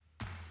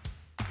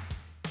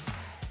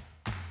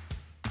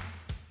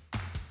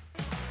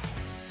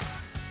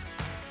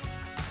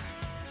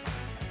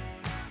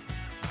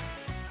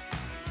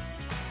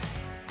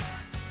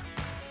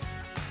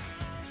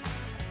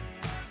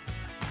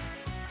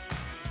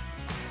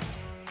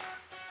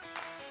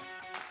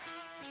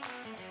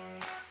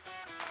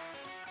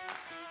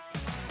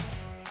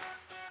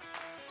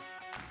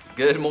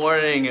Good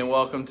morning and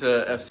welcome to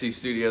FC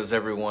Studios,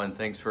 everyone.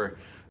 Thanks for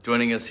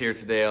joining us here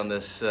today on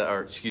this,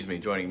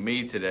 joining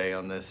me today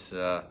on this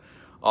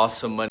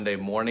awesome Monday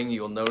morning.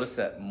 You'll notice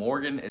that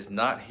Morgan is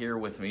not here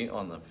with me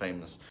on the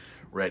famous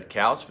red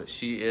couch, but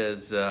she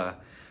is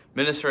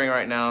ministering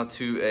right now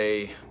to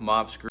a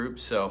MOPS group.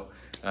 So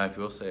if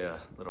you'll say a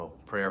little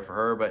prayer for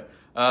her. But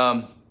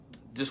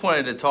just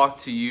wanted to talk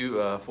to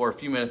you for a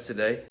few minutes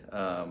today.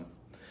 Because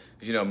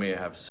you know me, I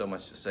have so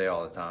much to say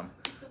all the time.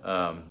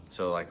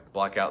 So like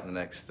block out the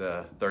next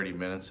 30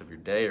 minutes of your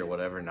day or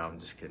whatever. No, I'm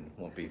just kidding. It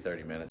won't be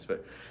 30 minutes.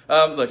 But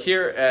look,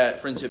 here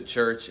at Friendship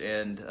Church,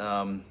 and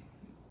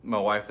my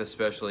wife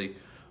especially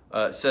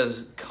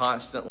says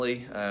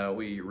constantly,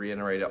 we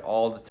reiterate it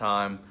all the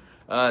time,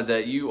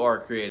 that you are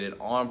created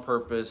on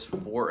purpose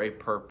for a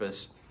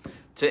purpose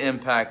to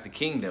impact the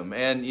kingdom.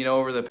 And, you know,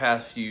 over the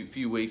past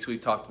few weeks,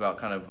 we've talked about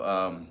kind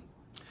of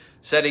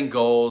setting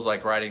goals,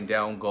 like writing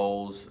down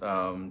goals,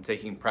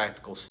 taking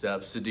practical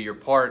steps to do your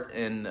part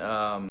in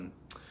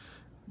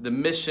the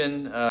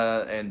mission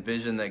and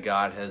vision that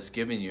God has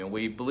given you. And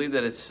we believe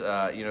that it's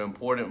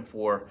important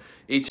for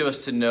each of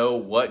us to know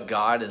what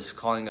God is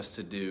calling us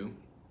to do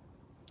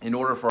in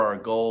order for our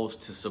goals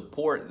to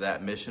support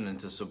that mission and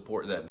to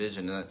support that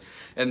vision.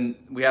 And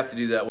we have to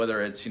do that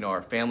whether it's,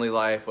 our family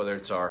life, whether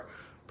it's our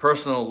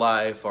personal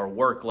life, our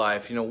work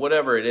life,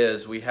 whatever it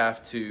is. We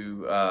have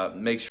to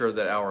make sure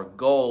that our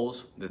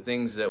goals, the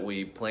things that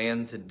we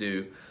plan to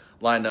do,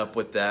 line up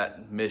with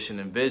that mission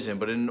and vision.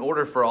 But in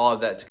order for all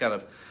of that to kind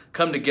of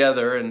come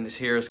together, and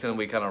here is going to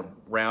we kind of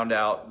round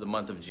out the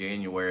month of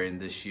January in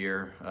this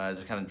year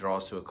as it kind of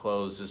draws to a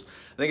close,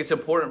 I think it's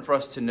important for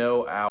us to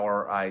know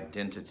our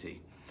identity.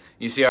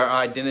 You see, our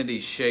identity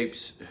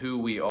shapes who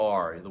we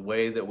are. The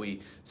way that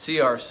we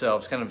see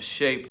ourselves kind of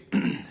shape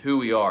who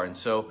we are. And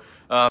so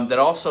that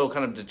also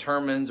kind of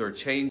determines or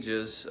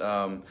changes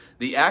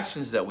the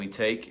actions that we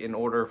take in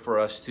order for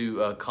us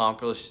to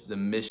accomplish the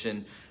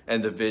mission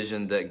and the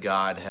vision that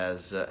God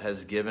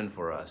has given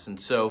for us.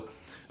 And so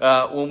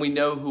when we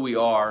know who we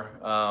are,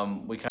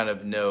 we kind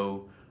of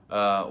know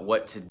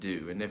what to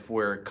do. And if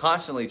we're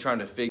constantly trying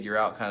to figure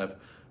out kind of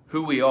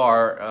who we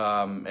are,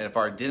 and if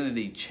our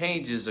identity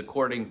changes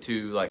according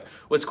to like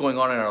what's going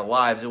on in our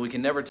lives, then we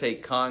can never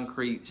take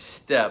concrete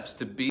steps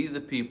to be the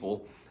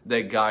people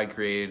that God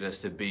created us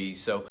to be.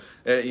 So,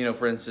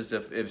 for instance,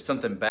 if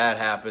something bad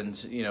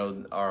happens,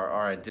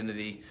 our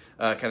identity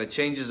kind of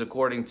changes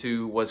according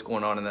to what's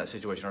going on in that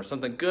situation. Or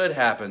something good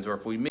happens, or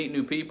if we meet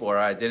new people, our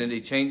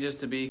identity changes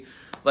to be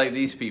like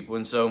these people.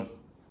 And so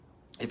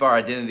if our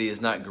identity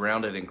is not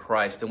grounded in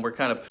Christ, then we're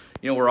kind of,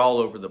 we're all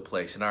over the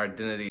place, and our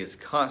identity is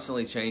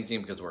constantly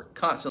changing because we're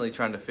constantly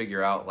trying to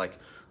figure out like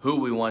who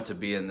we want to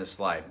be in this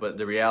life. But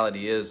the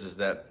reality is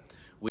that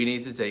we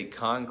need to take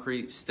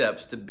concrete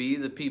steps to be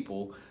the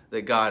people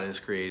that God has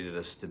created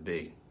us to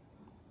be.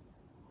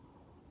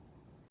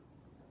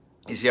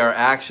 You see, our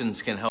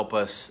actions can help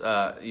us,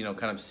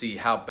 kind of see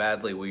how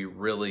badly we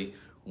really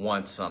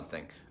want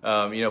something.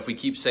 If we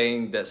keep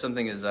saying that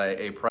something is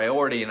a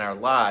priority in our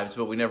lives,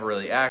 but we never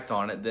really act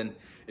on it, then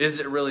is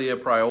it really a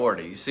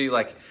priority? You see,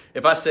 like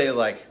if I say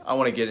like I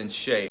want to get in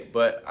shape,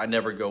 but I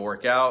never go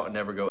work out, I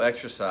never go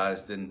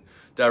exercise, then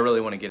do I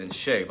really want to get in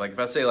shape? Like if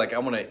I say like I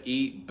want to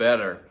eat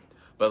better,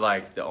 but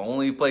like the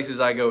only places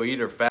I go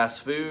eat are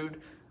fast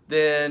food,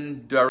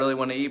 then do I really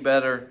want to eat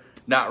better?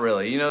 Not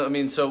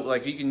really. So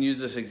like you can use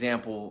this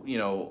example,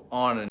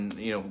 on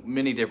and,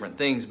 many different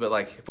things. But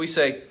like if we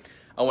say,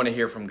 I want to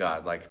hear from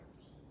God, like,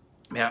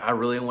 man, I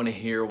really want to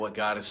hear what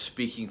God is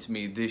speaking to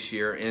me this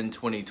year in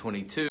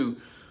 2022.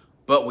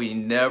 But we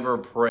never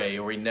pray,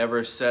 or we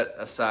never set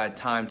aside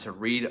time to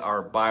read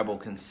our Bible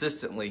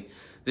consistently,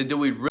 then do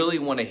we really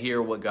want to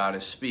hear what God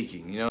is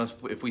speaking?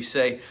 If we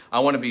say,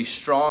 I want to be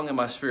strong in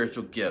my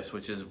spiritual gifts,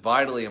 which is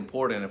vitally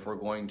important if we're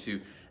going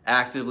to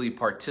actively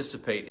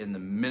participate in the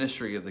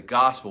ministry of the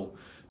gospel,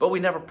 but we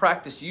never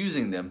practice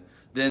using them,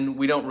 then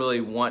we don't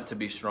really want to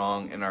be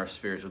strong in our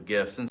spiritual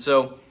gifts. And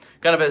so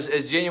kind of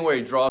as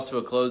January draws to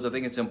a close, I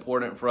think it's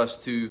important for us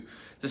to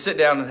sit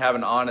down and have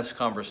an honest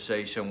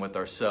conversation with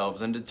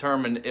ourselves and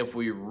determine if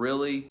we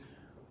really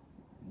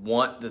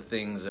want the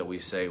things that we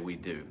say we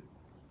do.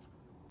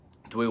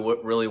 Do we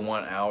really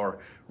want our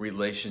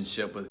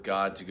relationship with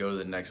God to go to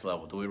the next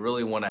level? Do we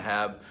really want to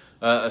have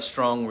a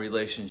strong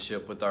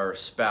relationship with our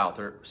spouse?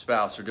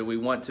 Or do we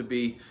want to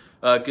be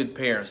good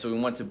parents? Do we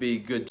want to be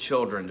good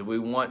children? Do we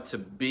want to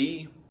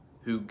be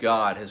who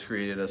God has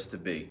created us to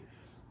be?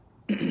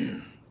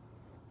 And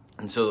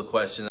so the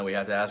question that we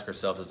have to ask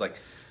ourselves is like,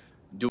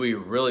 do we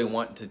really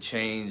want to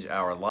change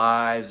our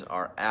lives,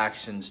 our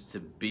actions to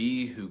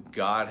be who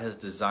God has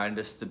designed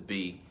us to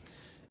be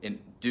and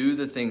do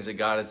the things that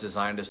God has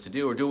designed us to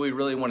do? Or do we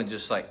really want to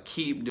just like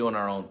keep doing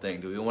our own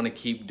thing? Do we want to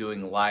keep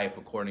doing life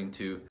according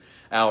to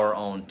our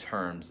own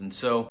terms? And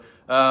so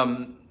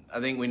I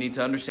think we need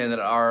to understand that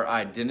our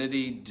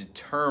identity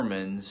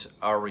determines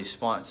our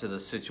response to the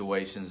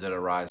situations that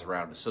arise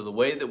around us. So the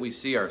way that we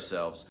see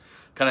ourselves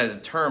kind of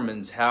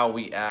determines how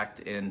we act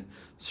in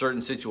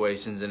certain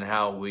situations and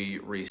how we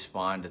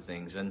respond to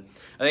things. And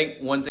I think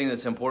one thing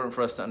that's important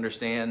for us to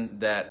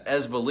understand, that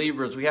as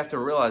believers, we have to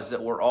realize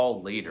that we're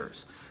all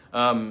leaders.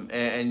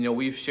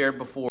 We've shared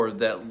before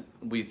that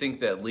we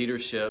think that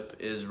leadership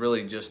is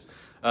really just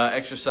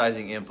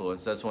exercising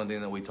influence. That's one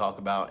thing that we talk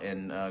about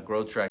in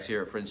growth tracks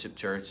here at Friendship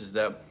Church, is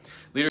that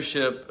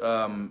leadership,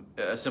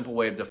 a simple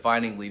way of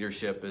defining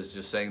leadership is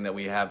just saying that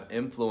we have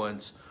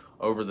influence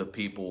over the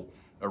people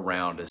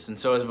around us. And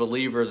so as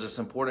believers, it's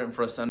important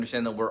for us to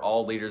understand that we're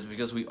all leaders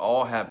because we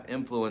all have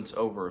influence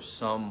over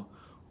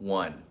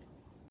someone.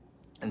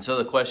 And so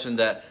the question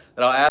that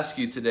I'll ask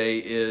you today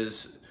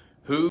is,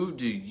 who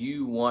do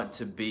you want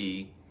to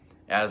be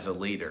as a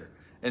leader?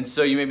 And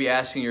so you may be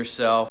asking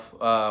yourself,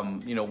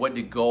 what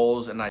do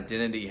goals and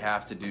identity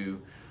have to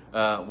do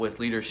with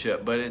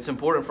leadership? But it's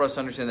important for us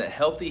to understand that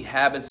healthy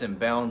habits and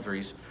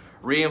boundaries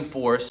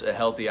reinforce a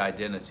healthy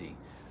identity,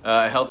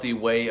 a healthy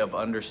way of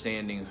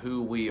understanding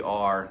who we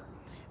are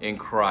in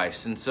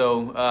Christ. And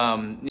so,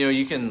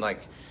 you can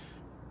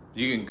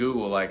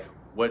Google,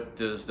 what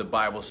does the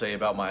Bible say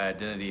about my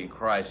identity in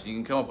Christ? You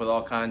can come up with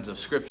all kinds of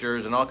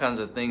scriptures and all kinds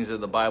of things that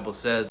the Bible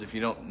says if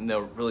you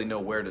don't really know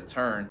where to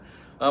turn.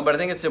 But I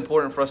think it's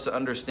important for us to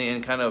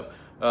understand kind of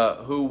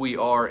who we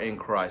are in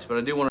Christ. But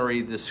I do want to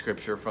read this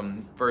scripture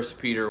from 1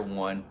 Peter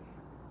 1,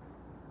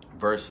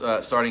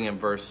 starting in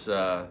verse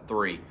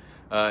 3.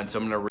 And so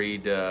I'm going to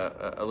read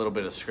a little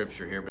bit of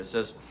scripture here. But it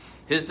says,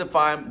 His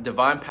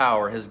divine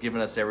power has given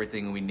us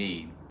everything we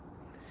need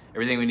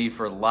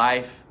for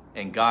life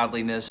and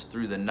godliness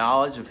through the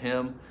knowledge of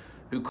Him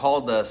who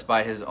called us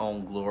by His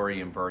own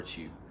glory and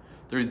virtue.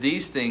 Through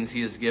these things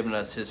He has given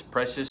us His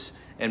precious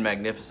and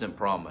magnificent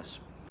promise,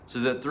 so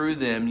that through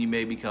them you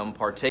may become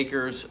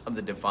partakers of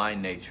the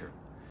divine nature.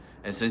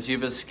 And since you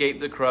have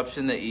escaped the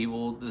corruption that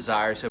evil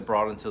desires have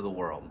brought into the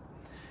world.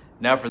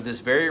 Now for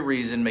this very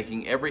reason,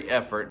 making every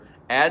effort,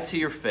 add to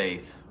your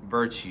faith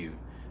virtue,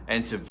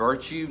 and to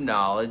virtue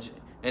knowledge,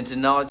 and to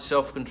knowledge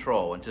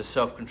self-control, and to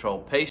self-control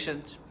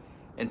patience,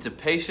 and to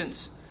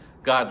patience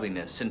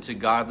godliness, and to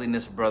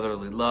godliness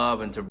brotherly love,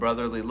 and to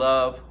brotherly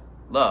love,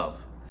 love.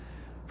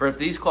 For if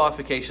these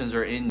qualifications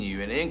are in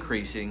you and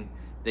increasing,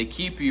 they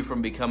keep you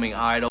from becoming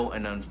idle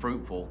and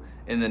unfruitful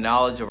in the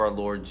knowledge of our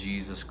Lord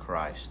Jesus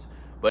Christ.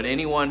 But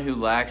anyone who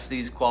lacks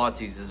these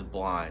qualities is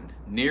blind,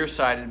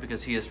 nearsighted,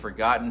 because he has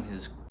forgotten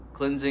his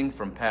cleansing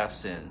from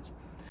past sins.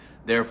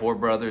 Therefore,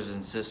 brothers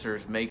and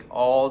sisters, make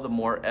all the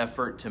more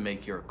effort to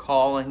make your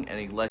calling and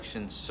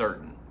election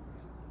certain.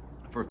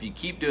 For if you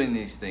keep doing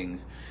these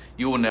things,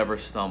 you will never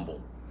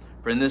stumble.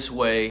 For in this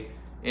way,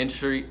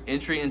 entry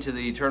into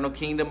the eternal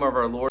kingdom of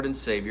our Lord and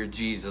Savior,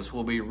 Jesus,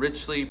 will be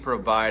richly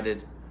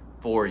provided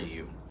for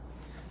you.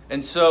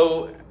 And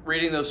so,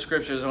 reading those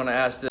scriptures, I want to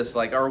ask this,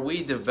 are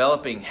we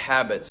developing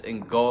habits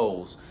and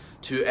goals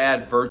to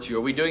add virtue?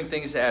 Are we doing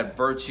things to add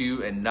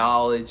virtue and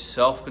knowledge,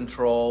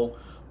 self-control,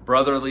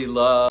 brotherly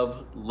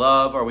love?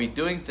 Are we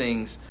doing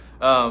things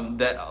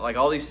that,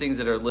 all these things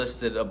that are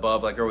listed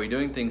above, are we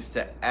doing things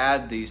to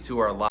add these to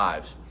our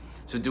lives?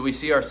 So do we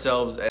see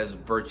ourselves as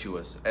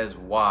virtuous, as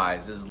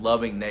wise, as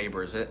loving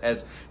neighbors,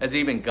 as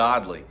even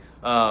godly?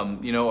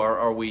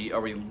 Are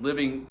we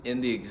living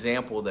in the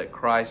example that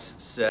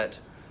Christ set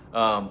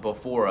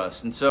before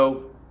us? And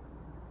so,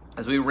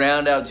 as we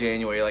round out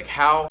January,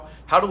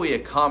 how do we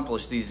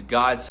accomplish these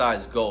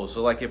God-sized goals?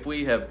 So, if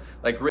we have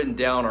written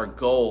down our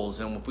goals,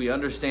 and if we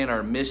understand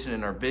our mission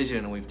and our vision,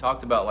 and we've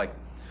talked about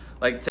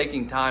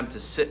taking time to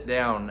sit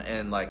down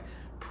and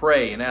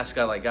pray and ask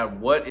God,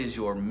 God, what is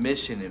your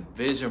mission and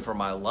vision for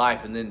my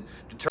life? And then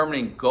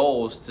determining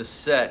goals to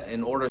set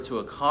in order to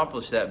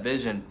accomplish that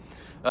vision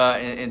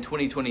in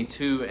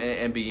 2022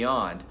 and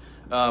beyond.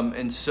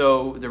 And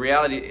so the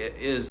reality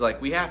is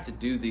we have to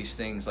do these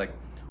things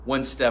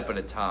one step at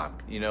a time.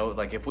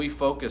 If we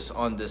focus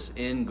on this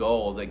end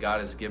goal that God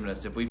has given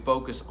us, if we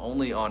focus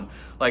only on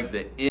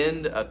the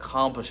end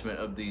accomplishment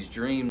of these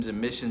dreams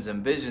and missions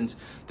and visions,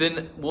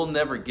 then we'll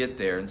never get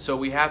there. And so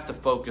we have to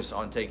focus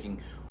on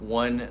taking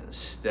one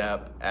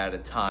step at a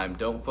time.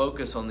 Don't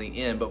focus on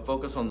the end, but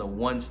focus on the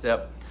one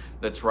step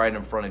that's right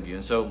in front of you.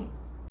 And so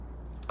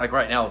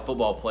right now, the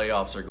football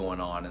playoffs are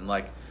going on, and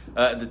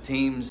the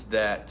teams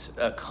that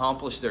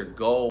accomplish their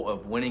goal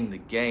of winning the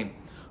game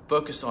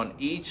focus on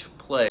each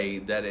play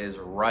that is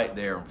right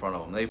there in front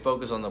of them. They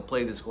focus on the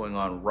play that's going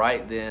on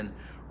right then,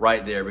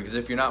 right there, because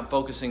if you're not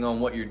focusing on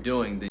what you're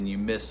doing, then you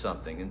miss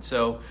something. And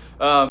so,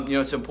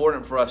 it's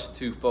important for us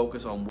to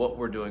focus on what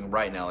we're doing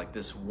right now,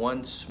 this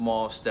one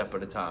small step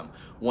at a time,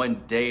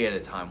 one day at a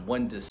time,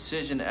 one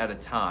decision at a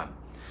time.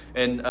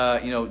 And,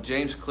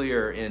 James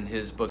Clear in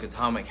his book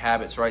Atomic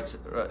Habits writes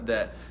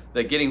that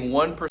getting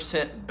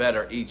 1%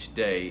 better each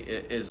day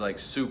is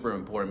super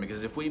important,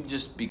 because if we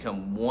just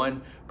become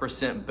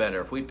 1%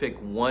 better, if we pick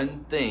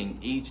one thing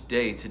each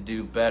day to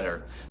do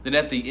better, then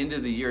at the end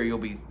of the year, you'll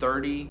be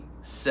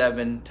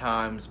 37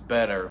 times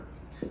better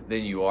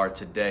than you are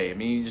today. I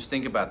mean, you just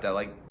think about that.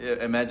 Like,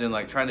 imagine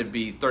like trying to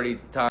be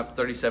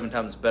 37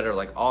 times better,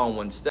 like all in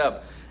one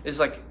step. It's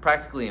like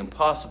practically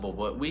impossible,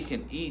 but we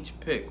can each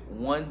pick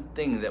one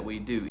thing that we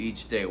do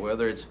each day,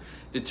 whether it's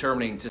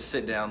determining to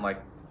sit down,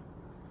 like,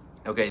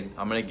 okay,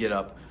 I'm going to get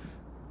up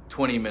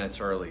 20 minutes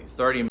early,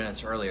 30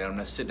 minutes early, and I'm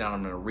going to sit down,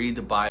 I'm going to read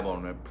the Bible,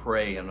 I'm going to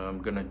pray, and I'm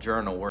going to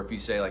journal. Or if you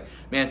say like,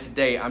 man,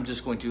 today I'm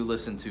just going to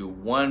listen to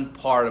one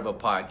part of a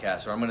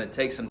podcast, or I'm going to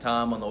take some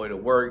time on the way to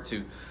work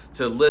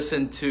to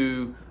listen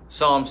to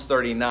Psalms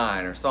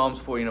 39 or Psalms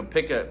 4,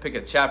 pick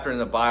a chapter in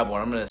the Bible,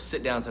 and I'm going to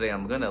sit down today,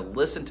 and I'm going to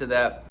listen to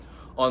that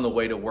on the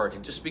way to work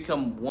and just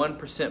become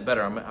 1%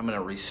 better. I'm going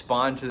to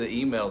respond to the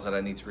emails that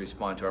I need to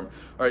respond to.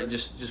 Or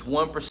just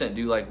 1%.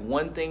 Do like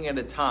one thing at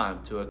a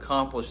time to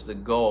accomplish the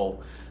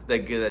goal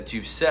that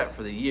you've set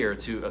for the year,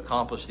 to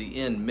accomplish the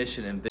end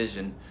mission and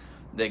vision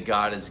that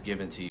God has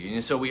given to you.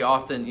 And so we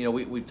often,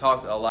 we've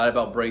talked a lot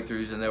about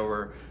breakthroughs, and there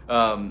were, at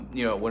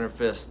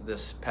Winterfest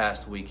this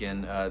past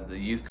weekend, the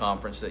youth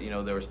conference, that,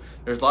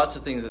 there's lots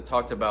of things that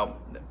talked about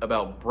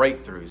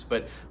breakthroughs,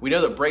 but we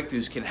know that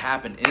breakthroughs can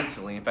happen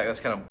instantly. In fact,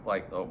 that's kind of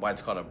like why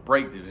it's called a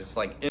breakthrough. It's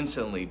like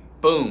instantly,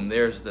 boom,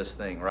 there's this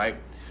thing, right?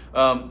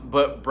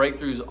 But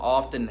breakthroughs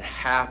often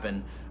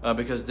happen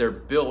because they're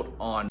built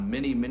on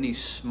many, many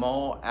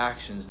small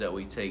actions that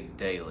we take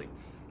daily.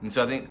 And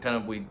so I think kind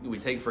of we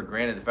take for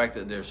granted the fact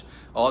that there's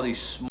all these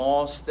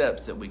small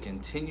steps that we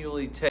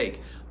continually take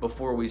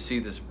before we see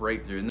this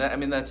breakthrough. And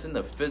that's in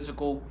the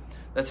physical,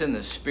 that's in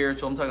the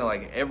spiritual. I'm talking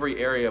like every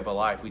area of our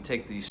life. We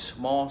take these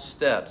small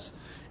steps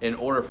in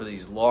order for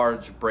these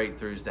large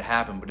breakthroughs to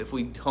happen. But if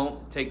we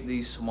don't take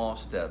these small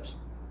steps,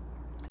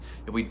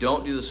 if we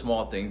don't do the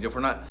small things, if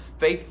we're not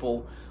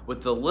faithful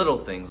with the little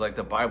things like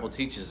the Bible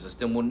teaches us,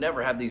 then we'll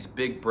never have these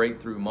big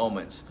breakthrough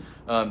moments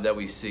that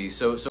we see.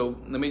 So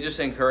let me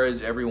just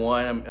encourage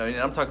everyone.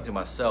 I'm talking to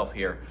myself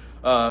here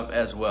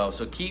as well.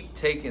 So keep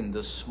taking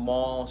the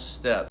small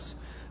steps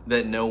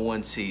that no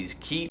one sees.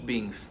 Keep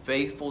being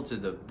faithful to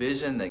the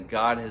vision that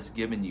God has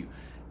given you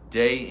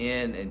day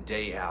in and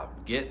day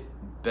out. Get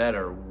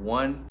better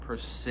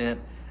 1%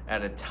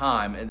 at a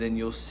time, and then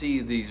you'll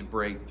see these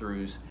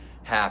breakthroughs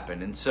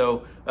happen. And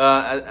so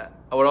I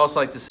would also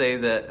like to say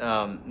that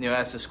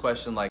ask this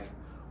question, like,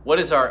 what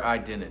is our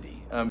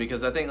identity?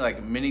 Because I think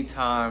like many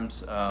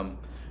times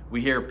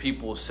we hear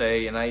people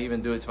say, and I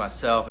even do it to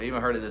myself, I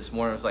even heard it this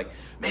morning, it was like,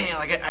 man,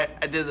 like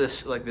I did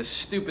this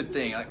stupid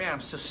thing, like, man, I'm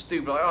so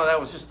stupid, like, oh, that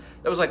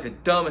was like the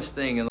dumbest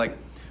thing. And like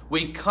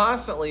we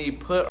constantly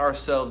put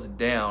ourselves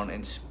down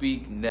and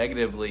speak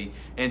negatively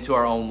into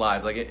our own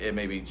lives. Like it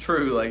may be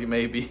true, like it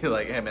may be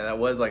like, hey man, that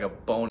was like a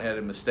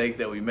boneheaded mistake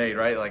that we made,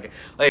 right? Like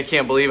I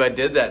can't believe I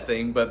did that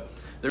thing. But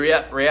the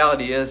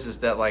reality is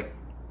that like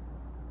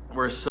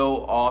we're so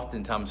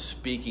oftentimes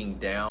speaking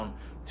down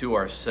to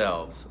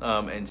ourselves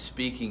and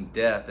speaking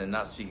death and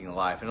not speaking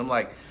life. And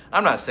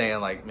I'm not saying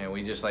like, man,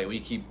 we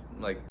keep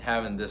like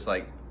having this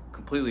like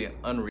completely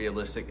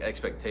unrealistic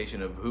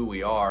expectation of who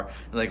we are,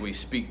 and like we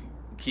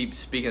keep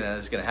speaking that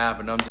it's going to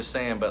happen. I'm just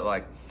saying, but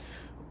like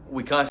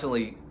we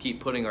constantly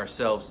keep putting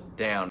ourselves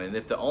down, and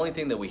if the only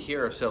thing that we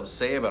hear ourselves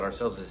say about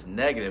ourselves is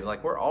negative,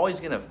 like we're always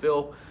going to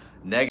feel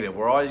negative.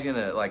 We're always going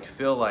to like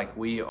feel like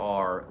we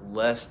are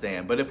less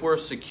than. But if we're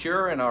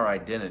secure in our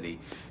identity,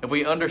 if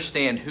we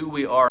understand who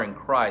we are in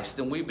Christ,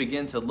 then we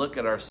begin to look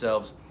at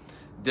ourselves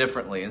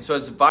differently. And so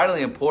it's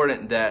vitally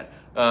important that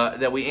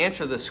we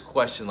answer this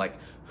question, like,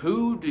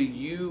 who do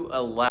you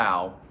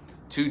allow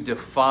to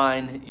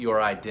define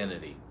your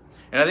identity?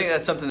 And I think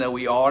that's something that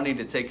we all need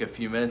to take a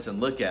few minutes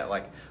and look at.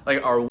 Like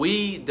are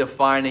we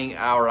defining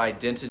our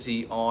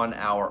identity on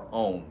our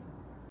own?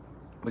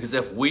 Because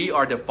if we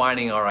are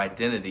defining our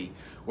identity,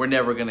 we're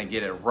never going to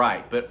get it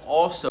right. But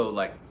also,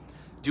 like,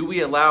 do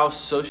we allow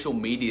social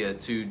media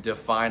to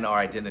define our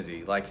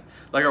identity? Like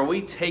are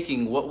we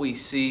taking what we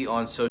see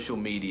on social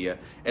media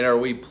and are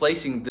we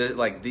placing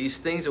these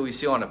things that we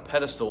see on a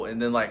pedestal,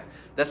 and then like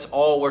that's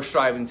all we're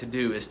striving to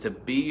do is to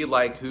be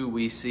like who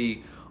we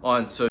see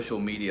on social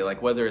media,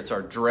 like whether it's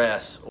our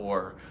dress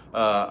or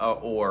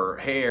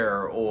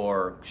hair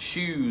or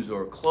shoes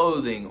or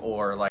clothing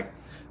or like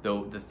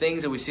the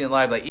things that we see in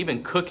life, like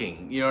even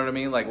cooking, you know what I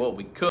mean? Like what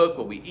we cook,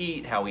 what we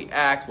eat, how we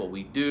act, what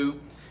we do.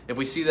 If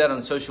we see that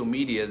on social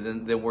media,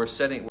 then we're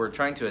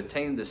trying to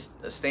attain this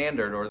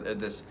standard or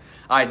this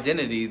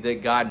identity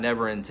that God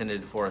never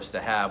intended for us to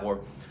have.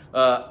 Or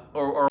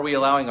are we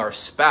allowing our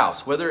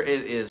spouse, whether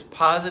it is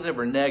positive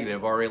or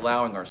negative, are we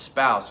allowing our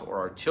spouse or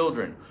our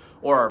children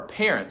or our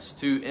parents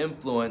to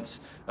influence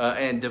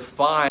and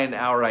define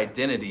our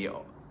identity?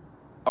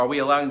 Are we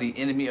allowing the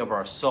enemy of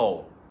our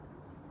soul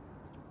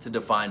to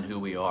define who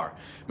we are?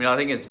 I mean, I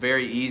think it's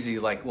very easy,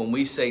 like when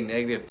we say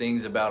negative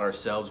things about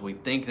ourselves, we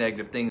think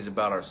negative things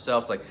about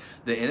ourselves, like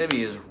the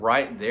enemy is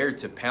right there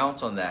to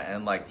pounce on that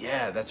and like,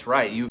 yeah, that's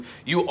right, you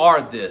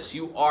are this,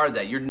 you are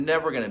that, you're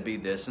never going to be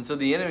this. And so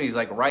the enemy is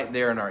like right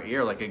there in our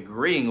ear, like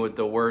agreeing with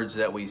the words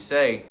that we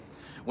say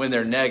when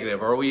they're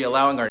negative. Are we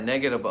allowing our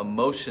negative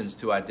emotions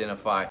to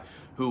identify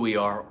who we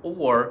are?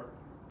 Or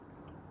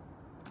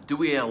Do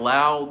we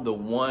allow the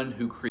one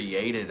who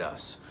created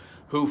us,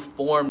 who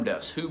formed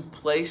us, who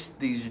placed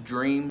these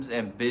dreams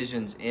and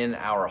visions in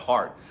our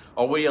heart?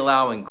 Are we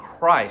allowing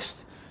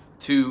Christ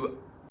to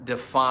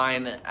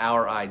define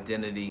our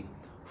identity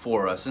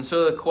for us? And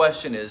so the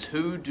question is,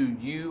 who do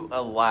you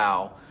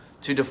allow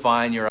to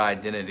define your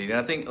identity? And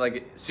I think,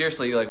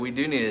 seriously, we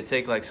do need to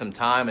take some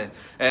time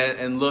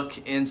and look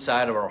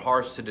inside of our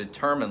hearts to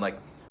determine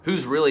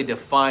who's really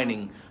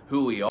defining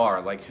who we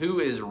are, who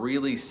is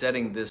really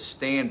setting this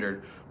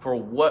standard for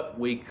what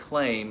we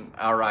claim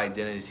our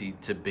identity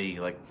to be.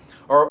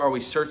 Or are we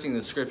searching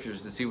the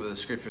scriptures to see what the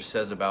scripture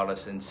says about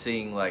us and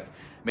seeing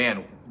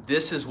man,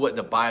 this is what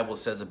the Bible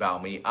says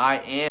about me. I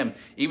am,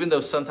 even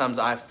though sometimes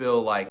I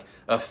feel like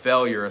a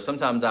failure, or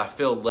sometimes I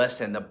feel less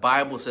than, the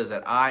Bible says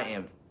that I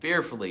am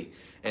fearfully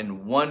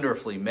and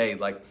wonderfully made.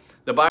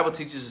 The Bible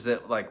teaches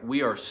that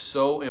we are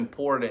so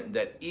important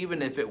that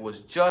even if it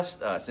was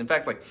just us, in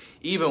fact,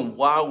 even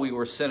while we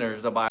were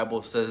sinners, the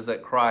Bible says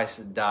that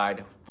Christ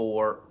died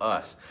for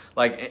us.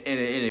 And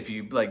if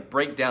you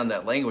break down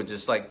that language,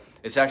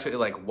 it's actually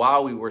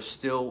while we were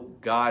still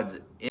God's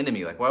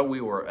enemy, while we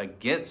were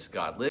against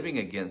God, living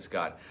against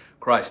God,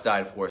 Christ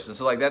died for us. And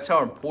so that's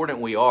how important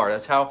we are.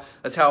 That's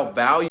how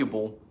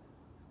valuable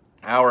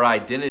our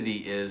identity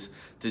is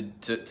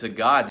to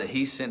God, that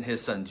he sent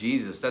his son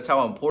Jesus. That's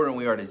how important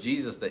we are to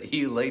Jesus, that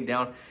he laid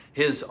down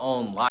his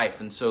own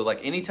life. And so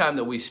anytime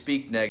that we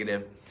speak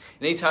negative,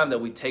 anytime that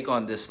we take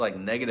on this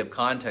negative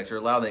context or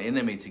allow the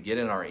enemy to get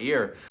in our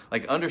ear,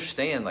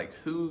 understand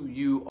who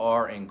you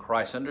are in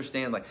Christ.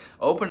 Understand,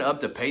 open up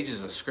the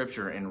pages of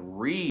scripture and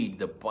read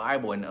the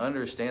Bible and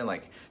understand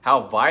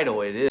how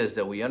vital it is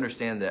that we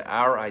understand that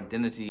our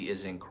identity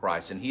is in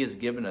Christ, and he has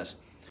given us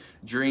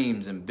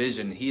dreams and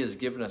vision. He has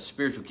given us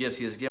spiritual gifts.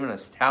 He has given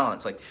us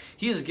talents.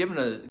 He has given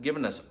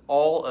us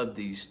all of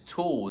these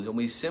tools, and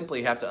we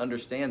simply have to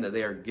understand that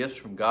they are gifts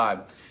from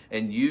God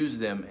and use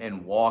them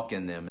and walk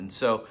in them. And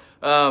so,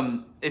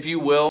 if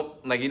you will,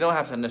 you don't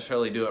have to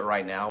necessarily do it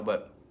right now,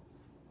 but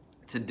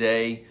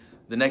today,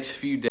 the next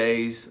few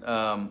days,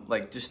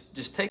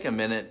 just take a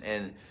minute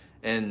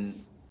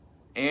and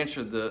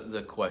answer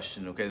the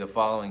question. Okay, the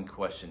following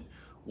question: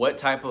 what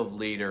type of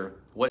leader,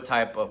 what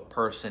type of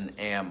person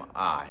am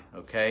I?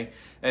 Okay?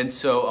 And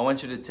so I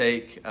want you to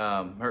take,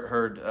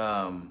 heard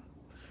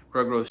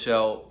Greg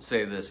Rochelle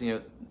say this,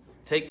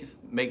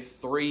 make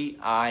 3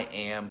 I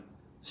am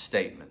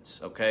statements,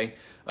 okay?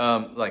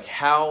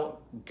 How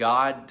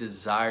God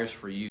desires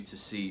for you to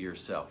see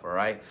yourself, all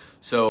right?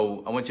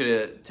 So I want you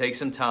to take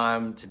some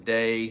time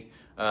today,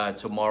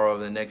 tomorrow,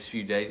 the next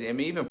few days, and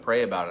even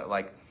pray about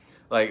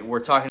it. We're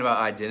talking about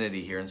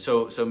identity here. And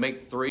so make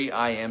 3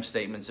 I am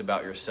statements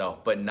about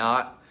yourself, but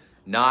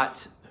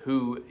not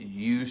who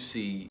you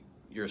see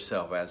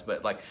yourself as,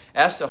 but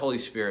ask the Holy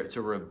Spirit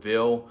to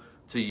reveal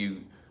to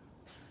you,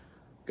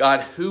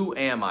 God, who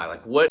am I?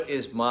 What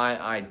is my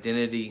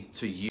identity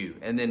to you?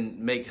 And then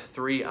make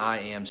 3 I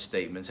am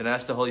statements and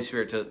ask the Holy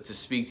Spirit to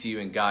speak to you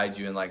and guide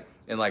you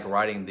in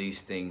writing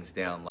these things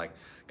down.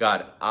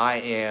 God, I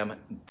am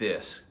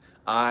this.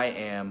 I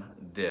am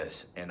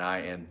this, and I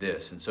am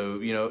this. And so,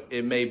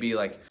 it may be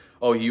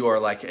oh, you are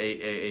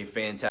a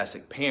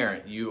fantastic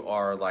parent. You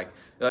are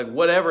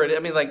whatever it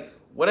is.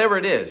 Whatever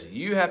it is,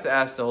 you have to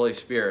ask the Holy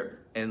Spirit.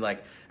 And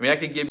I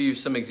could give you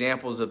some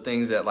examples of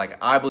things that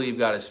I believe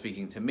God is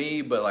speaking to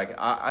me, but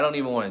I don't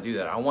even want to do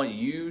that. I want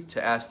you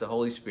to ask the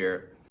Holy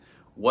Spirit,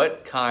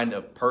 what kind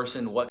of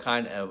person, what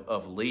kind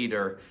of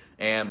leader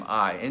am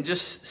I? And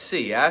just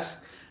see,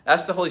 ask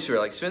the Holy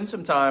Spirit, spend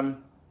some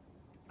time,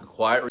 a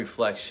quiet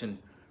reflection,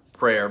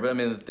 prayer. But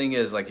the thing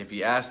is, if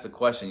you ask the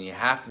question, you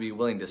have to be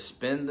willing to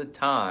spend the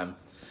time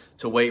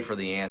to wait for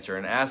the answer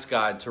and ask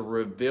God to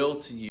reveal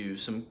to you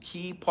some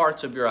key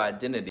parts of your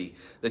identity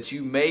that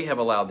you may have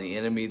allowed the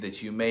enemy,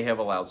 that you may have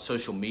allowed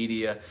social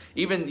media,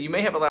 even you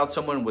may have allowed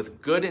someone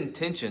with good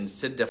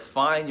intentions to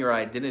define your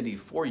identity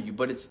for you,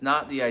 but it's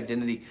not the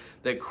identity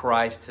that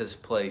Christ has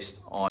placed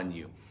on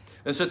you.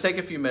 And so take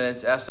a few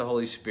minutes, ask the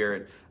Holy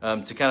Spirit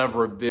to kind of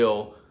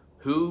reveal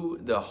who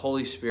the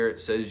Holy Spirit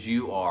says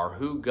you are,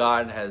 who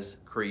God has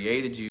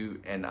created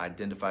you and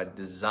identified,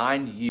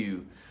 designed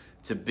you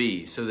to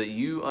be, so that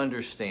you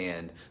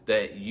understand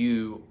that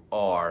you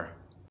are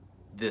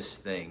this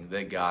thing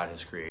that God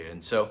has created.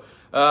 And so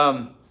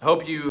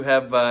hope you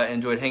have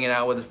enjoyed hanging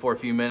out with us for a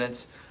few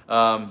minutes.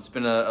 It's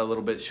been a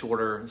little bit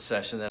shorter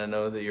session than I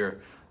know that you're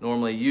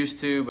normally used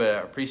to, but I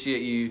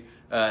appreciate you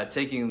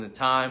taking the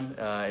time.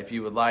 If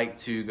you would like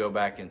to go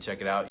back and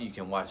check it out, you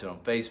can watch it on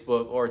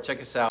Facebook or check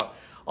us out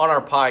on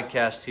our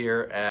podcast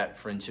here at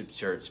Friendship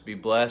Church. Be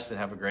blessed and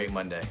have a great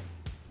Monday.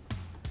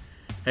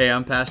 Hey,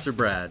 I'm Pastor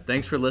Brad.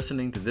 Thanks for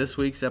listening to this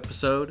week's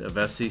episode of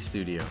FC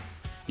Studio.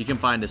 You can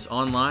find us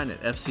online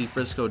at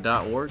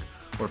fcfrisco.org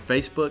or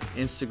Facebook,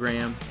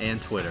 Instagram,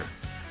 and Twitter.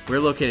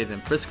 We're located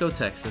in Frisco,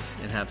 Texas,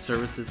 and have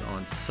services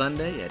on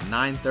Sunday at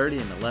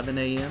 9:30 and 11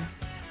 a.m.,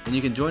 and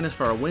you can join us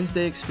for our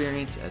Wednesday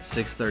experience at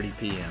 6:30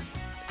 p.m.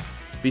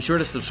 Be sure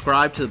to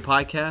subscribe to the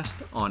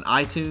podcast on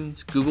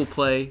iTunes, Google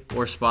Play,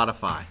 or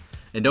Spotify.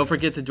 And don't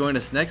forget to join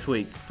us next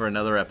week for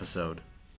another episode.